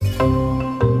Suit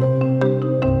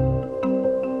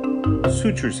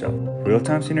Yourself,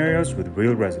 real-time scenarios with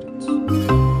real residents.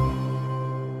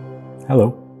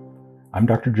 Hello, I'm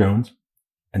Dr. Jones,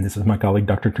 and this is my colleague,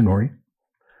 Dr. Tenori.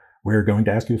 We're going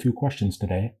to ask you a few questions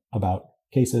today about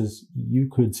cases you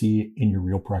could see in your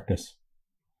real practice.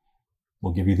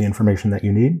 We'll give you the information that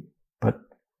you need, but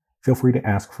feel free to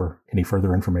ask for any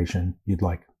further information you'd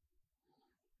like.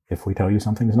 If we tell you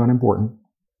something is not important,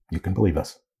 you can believe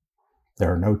us. There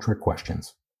are no trick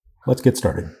questions. Let's get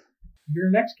started.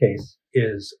 Your next case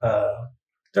is a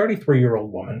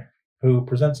 33-year-old woman who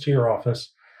presents to your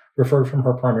office referred from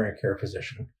her primary care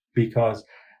physician because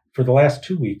for the last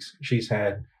 2 weeks, she's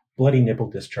had bloody nipple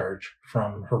discharge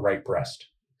from her right breast.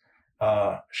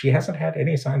 She hasn't had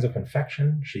any signs of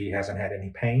infection. She hasn't had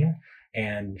any pain,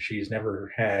 and she's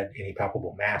never had any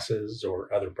palpable masses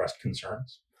or other breast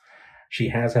concerns. She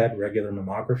has had regular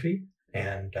mammography,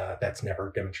 and that's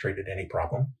never demonstrated any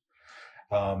problem.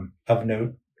 Of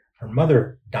note, her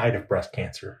mother died of breast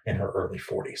cancer in her early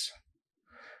 40s.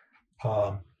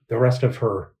 The rest of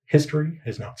her history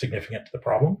is not significant to the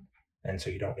problem, and so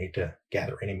you don't need to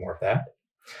gather any more of that.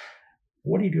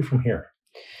 What do you do from here?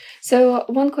 So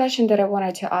one question that I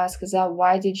wanted to ask is that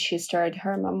why did she start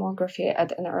her mammography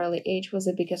at an early age? Was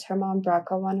it because her mom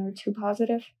BRCA1 or 2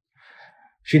 positive?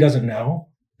 She doesn't know.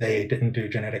 They didn't do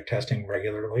genetic testing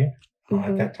regularly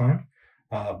at that time.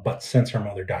 But since her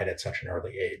mother died at such an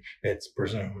early age, it's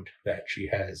presumed that she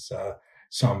has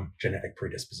some genetic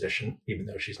predisposition, even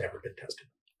though she's never been tested.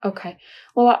 Okay.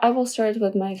 Well, I will start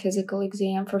with my physical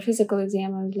exam. For physical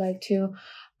exam, I would like to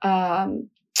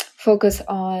focus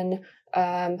on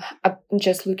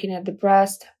just looking at the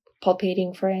breast,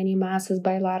 palpating for any masses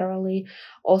bilaterally,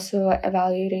 also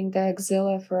evaluating the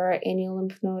axilla for any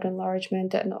lymph node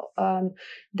enlargement, and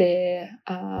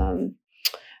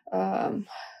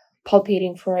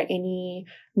palpating for any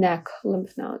neck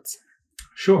lymph nodes.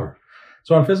 Sure.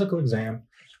 So on physical exam,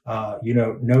 you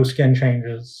note no skin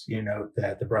changes, you note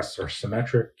that the breasts are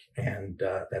symmetric and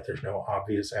that there's no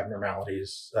obvious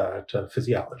abnormalities to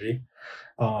physiology.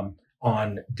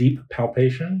 On deep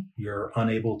palpation, you're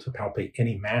unable to palpate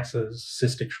any masses,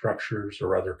 cystic structures,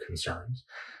 or other concerns.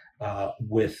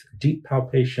 With deep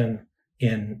palpation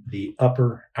in the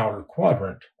upper outer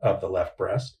quadrant of the left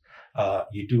breast,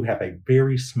 you do have a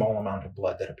very small amount of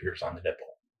blood that appears on the nipple.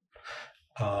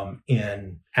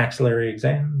 In axillary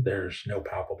exam, there's no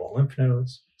palpable lymph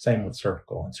nodes. Same with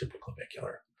cervical and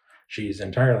supraclavicular. She's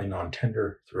entirely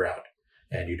non-tender throughout,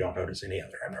 and you don't notice any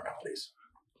other abnormalities.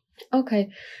 Okay,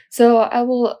 so I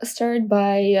will start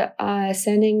by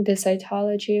sending the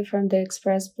cytology from the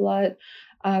express blood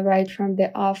right from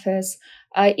the office.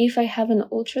 If I have an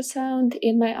ultrasound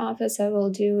in my office, I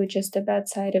will do just a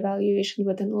bedside evaluation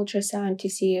with an ultrasound to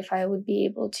see if I would be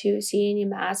able to see any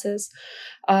masses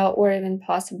or even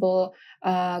possible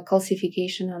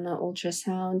calcification on the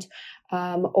ultrasound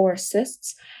or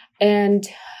cysts. And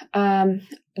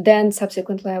then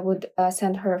subsequently, I would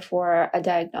send her for a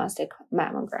diagnostic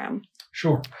mammogram.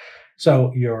 Sure.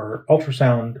 So your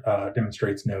ultrasound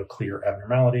demonstrates no clear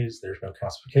abnormalities. There's no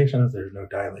calcifications. There's no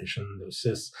dilation, no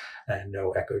cysts, and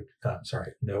no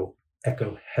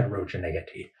echo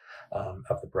heterogeneity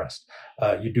of the breast.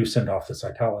 You do send off the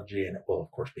cytology, and it will,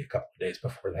 of course, be a couple of days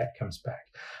before that comes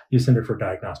back. You send her for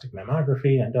diagnostic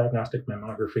mammography, and diagnostic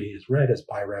mammography is read as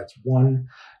BI-RADS 1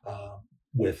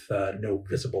 with no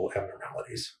visible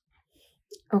abnormalities.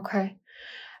 Okay.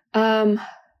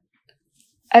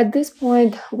 At this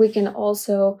point, we can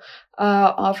also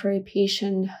offer a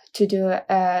patient to do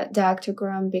a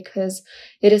dactogram because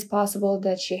it is possible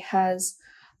that she has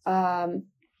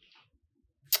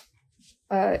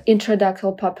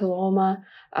intraductal papilloma,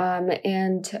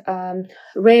 and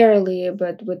rarely,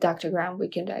 but with dactogram, we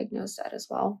can diagnose that as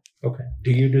well. Okay.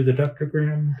 Do you do the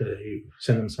dactogram? Do you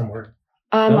send them somewhere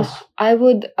else? I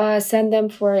would send them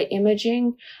for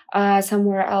imaging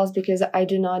somewhere else because I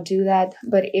do not do that.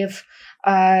 But if,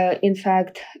 in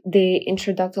fact, the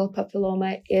intraductal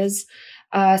papilloma is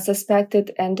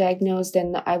suspected and diagnosed,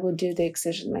 then I would do the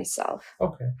excision myself.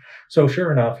 Okay. So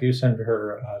sure enough, you send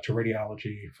her to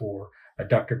radiology for a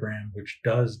ductogram, which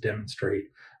does demonstrate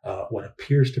what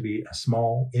appears to be a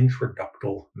small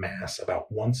intraductal mass about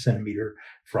 1 centimeter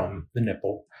from the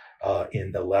nipple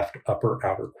in the left upper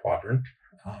outer quadrant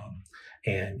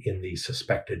and in the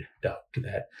suspected duct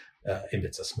that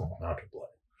emits a small amount of blood.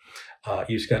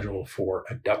 You schedule for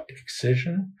a duct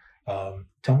excision.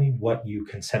 Tell me what you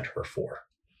consent her for.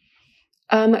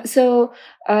 So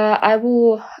I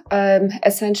will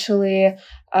essentially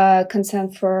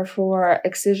consent for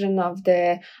excision of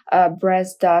the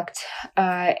breast duct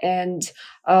and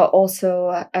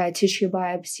also tissue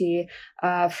biopsy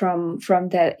from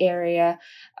that area.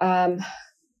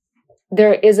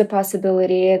 There is a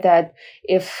possibility that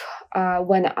if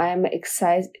when I'm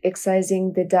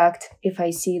excising the duct, if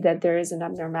I see that there is an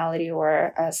abnormality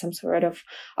or some sort of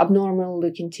abnormal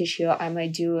looking tissue, I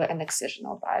might do an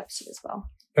excisional biopsy as well.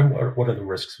 And what are the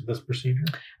risks of this procedure?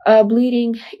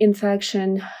 Bleeding,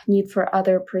 infection, need for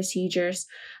other procedures,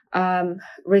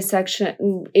 resection,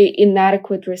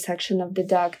 inadequate resection of the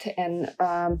duct, and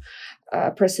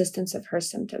persistence of her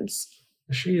symptoms.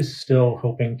 She is still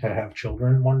hoping to have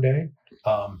children one day.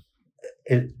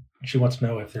 She wants to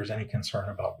know if there's any concern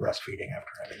about breastfeeding after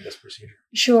having this procedure.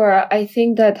 Sure. I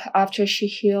think that after she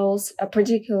heals,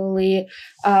 particularly,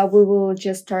 we will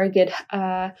just target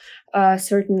a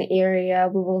certain area.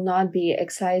 We will not be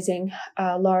excising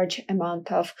a large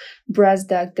amount of breast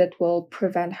duct that will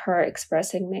prevent her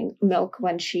expressing milk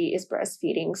when she is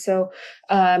breastfeeding. So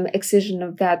excision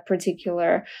of that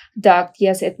particular duct,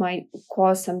 yes, it might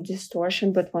cause some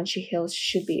distortion, but when she heals,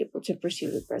 she should be able to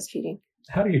proceed with breastfeeding.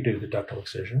 How do you do the ductal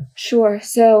excision? Sure.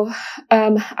 So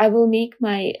I will make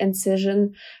my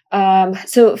incision.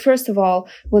 So first of all,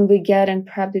 when we get and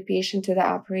prep the patient to the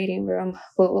operating room,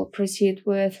 we will proceed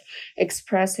with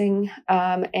expressing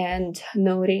and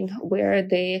noting where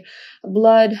the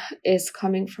blood is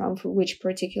coming from for which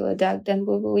particular duct. Then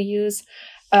we will use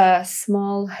a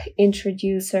small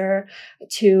introducer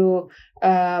to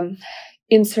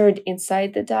insert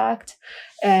inside the duct,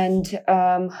 and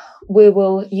we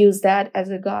will use that as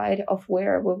a guide of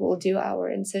where we will do our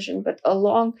incision. But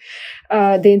along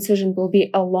the incision will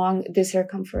be along the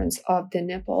circumference of the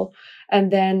nipple, and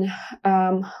then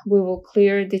we will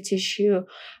clear the tissue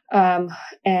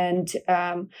and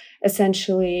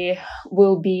essentially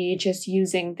we'll be just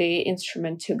using the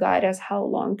instrument to guide us how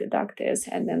long the duct is,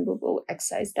 and then we will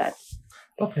excise that.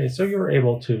 Okay, so you were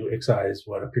able to excise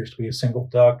what appears to be a single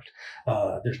duct.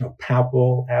 There's no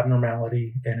palpable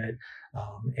abnormality in it.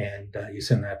 And you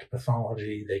send that to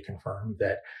pathology. They confirm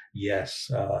that, yes,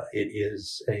 it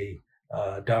is a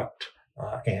duct,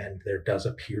 and there does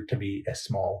appear to be a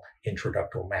small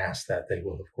intraductal mass that they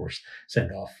will, of course,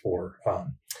 send off for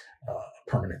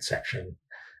permanent section.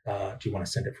 Do you want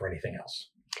to send it for anything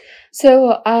else?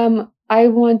 So I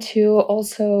want to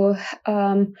also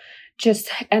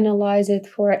just analyze it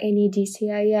for any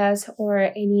DCIS or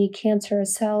any cancer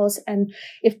cells, and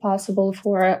if possible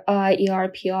for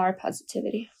ER/PR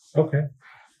positivity. Okay.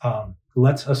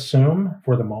 Let's assume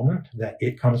for the moment that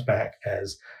it comes back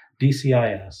as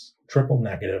DCIS, triple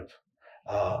negative,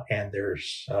 and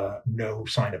there's no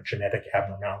sign of genetic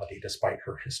abnormality despite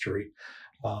her history.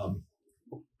 How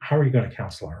are you going to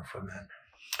counsel her from then?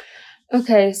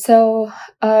 Okay, so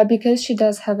because she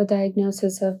does have a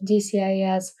diagnosis of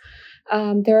DCIS,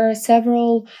 there are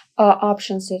several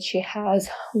options that she has.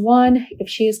 One, if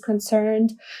she is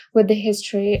concerned with the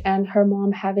history and her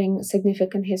mom having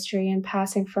significant history and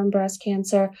passing from breast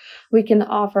cancer, we can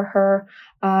offer her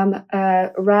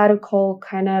a radical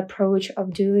kind of approach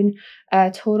of doing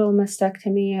a total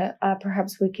mastectomy.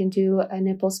 Perhaps we can do a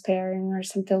nipple sparing or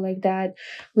something like that.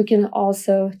 We can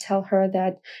also tell her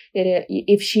that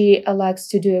if she elects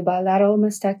to do a bilateral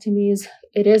mastectomies,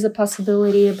 it is a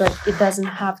possibility, but it doesn't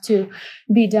have to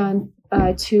be done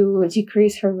to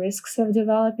decrease her risks of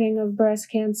developing of breast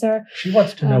cancer. She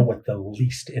wants to know what the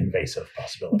least invasive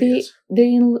possibility is.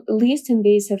 The least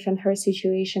invasive in her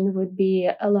situation would be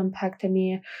a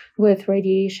lumpectomy with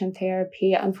radiation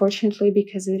therapy. Unfortunately,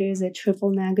 because it is a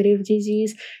triple negative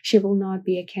disease, she will not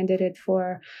be a candidate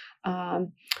for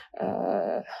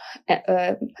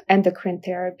endocrine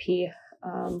therapy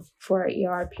for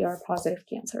ER/PR positive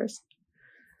cancers.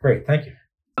 Great, thank you.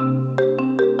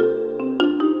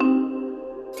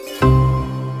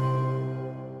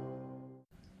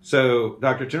 So,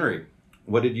 Dr. Chinnery,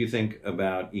 what did you think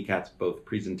about ECAT's both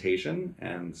presentation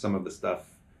and some of the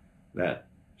stuff that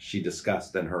she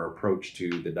discussed and her approach to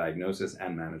the diagnosis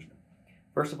and management?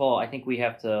 First of all, I think we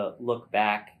have to look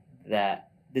back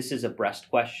that this is a breast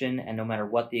question, and no matter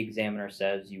what the examiner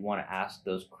says, you want to ask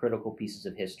those critical pieces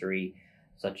of history,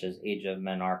 such as age of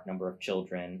menarche, number of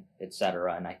children,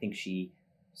 etc. And I think she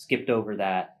skipped over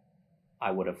that.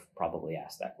 I would have probably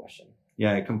asked that question.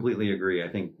 Yeah, I completely agree. I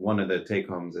think one of the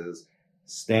take-homes is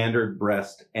standard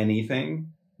breast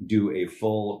anything, do a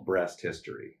full breast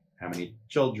history. How many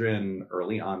children,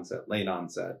 early onset, late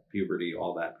onset, puberty,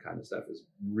 all that kind of stuff is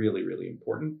really, really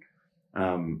important.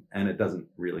 And it doesn't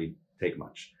really take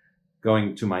much.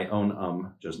 Going to my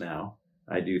own just now,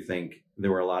 I do think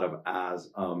there were a lot of ahs,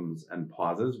 ums, and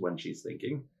pauses when she's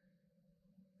thinking.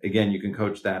 Again, you can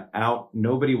coach that out.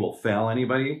 Nobody will fail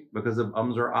anybody because of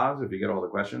ums or ahs if you get all the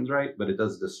questions right, but it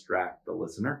does distract the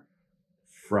listener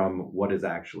from what is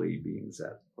actually being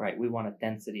said. Right. We want a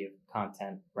density of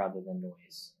content rather than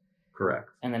noise. Correct.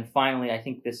 And then finally, I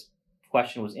think this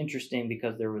question was interesting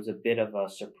because there was a bit of a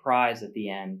surprise at the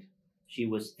end. She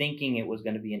was thinking it was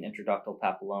going to be an intraductal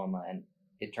papilloma, and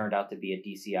it turned out to be a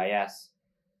DCIS.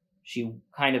 She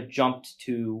kind of jumped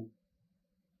to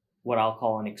what I'll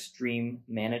call an extreme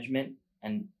management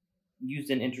and used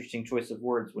an interesting choice of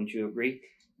words. Wouldn't you agree?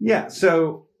 Yeah.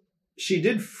 So she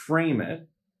did frame it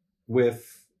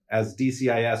as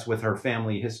DCIS with her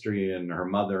family history and her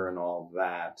mother and all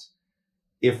that,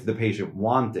 if the patient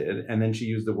wanted. And then she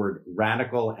used the word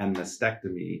radical and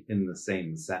mastectomy in the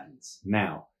same sentence.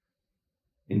 Now,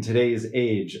 in today's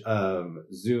age of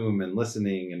Zoom and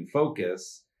listening and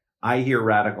focus, I hear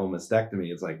radical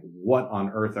mastectomy. It's like, what on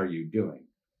earth are you doing?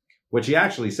 What she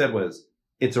actually said was,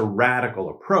 it's a radical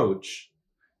approach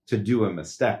to do a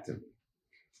mastectomy.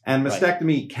 And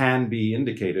mastectomy can be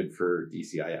indicated for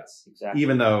DCIS, Exactly.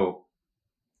 even though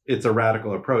it's a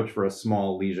radical approach for a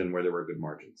small lesion where there were good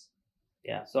margins.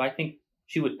 Yeah, so I think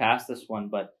she would pass this one,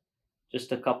 but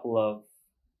just a couple of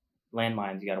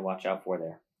landmines you got to watch out for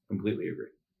there. Completely agree.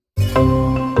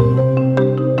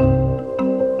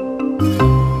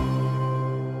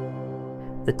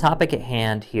 The topic at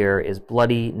hand here is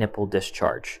bloody nipple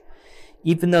discharge.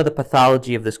 Even though the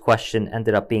pathology of this question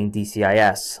ended up being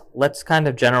DCIS, let's kind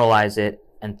of generalize it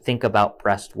and think about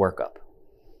breast workup.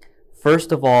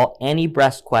 First of all, any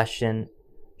breast question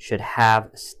should have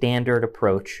a standard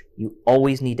approach. You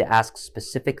always need to ask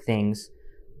specific things.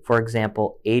 For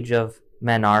example, age of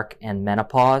menarche and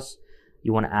menopause.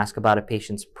 You want to ask about a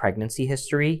patient's pregnancy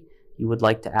history. You would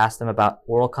like to ask them about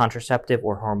oral contraceptive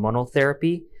or hormonal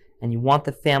therapy. And you want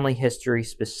the family history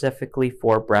specifically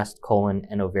for breast, colon,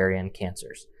 and ovarian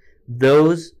cancers.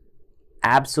 Those,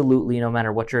 absolutely, no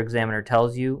matter what your examiner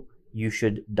tells you, you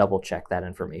should double check that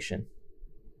information.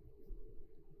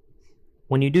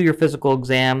 When you do your physical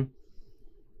exam,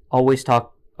 always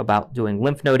talk about doing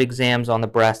lymph node exams on the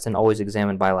breast and always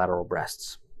examine bilateral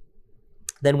breasts.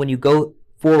 Then when you go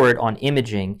forward on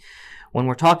imaging, when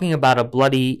we're talking about a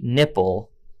bloody nipple,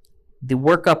 the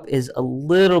workup is a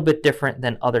little bit different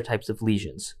than other types of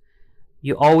lesions.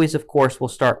 You always, of course, will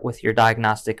start with your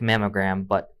diagnostic mammogram,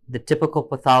 but the typical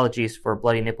pathologies for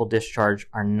bloody nipple discharge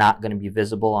are not going to be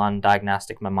visible on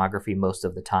diagnostic mammography most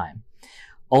of the time.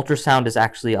 Ultrasound is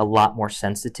actually a lot more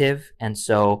sensitive, and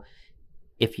so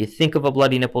if you think of a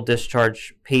bloody nipple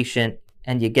discharge patient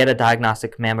and you get a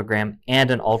diagnostic mammogram and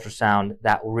an ultrasound,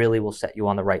 that really will set you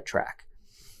on the right track.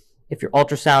 If your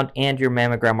ultrasound and your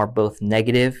mammogram are both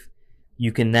negative,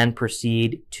 you can then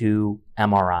proceed to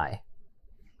MRI.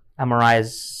 MRI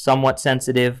is somewhat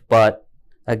sensitive, but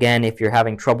again, if you're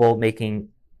having trouble making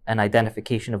an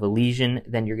identification of a lesion,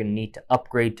 then you're going to need to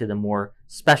upgrade to the more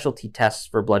specialty tests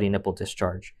for bloody nipple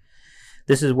discharge.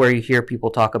 This is where you hear people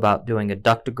talk about doing a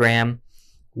ductogram,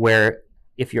 where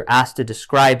if you're asked to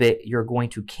describe it, you're going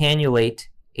to cannulate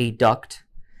a duct,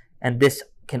 and this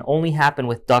can only happen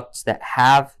with ducts that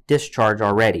have discharge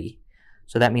already.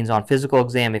 So that means on physical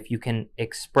exam, if you can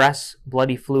express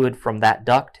bloody fluid from that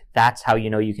duct, that's how you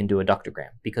know you can do a ductogram,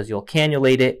 because you'll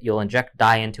cannulate it, you'll inject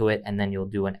dye into it, and then you'll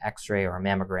do an x-ray or a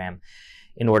mammogram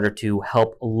in order to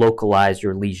help localize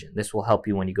your lesion. This will help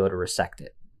you when you go to resect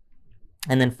it.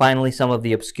 And then finally, some of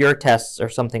the obscure tests are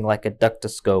something like a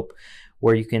ductoscope,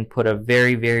 where you can put a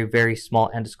very, very, very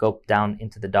small endoscope down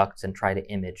into the ducts and try to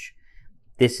image.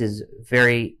 This is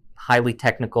very highly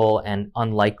technical and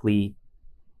unlikely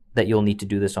that you'll need to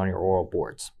do this on your oral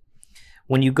boards.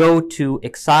 When you go to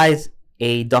excise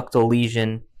a ductal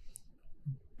lesion,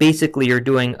 basically you're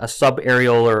doing a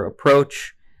subareolar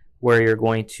approach where you're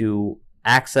going to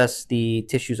access the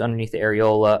tissues underneath the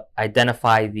areola,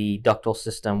 identify the ductal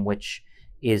system which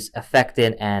is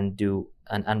affected, and do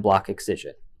an unblock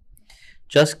excision.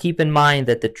 Just keep in mind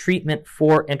that the treatment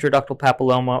for intraductal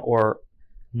papilloma or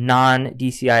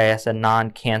non-DCIS and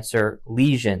non-cancer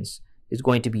lesions is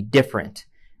going to be different.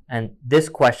 And this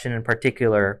question in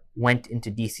particular went into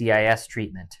DCIS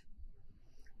treatment.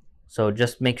 So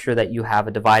just make sure that you have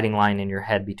a dividing line in your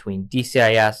head between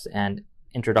DCIS and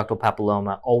intraductal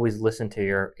papilloma. Always listen to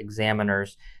your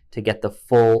examiners to get the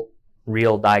full,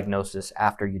 real diagnosis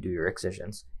after you do your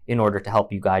excisions in order to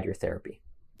help you guide your therapy.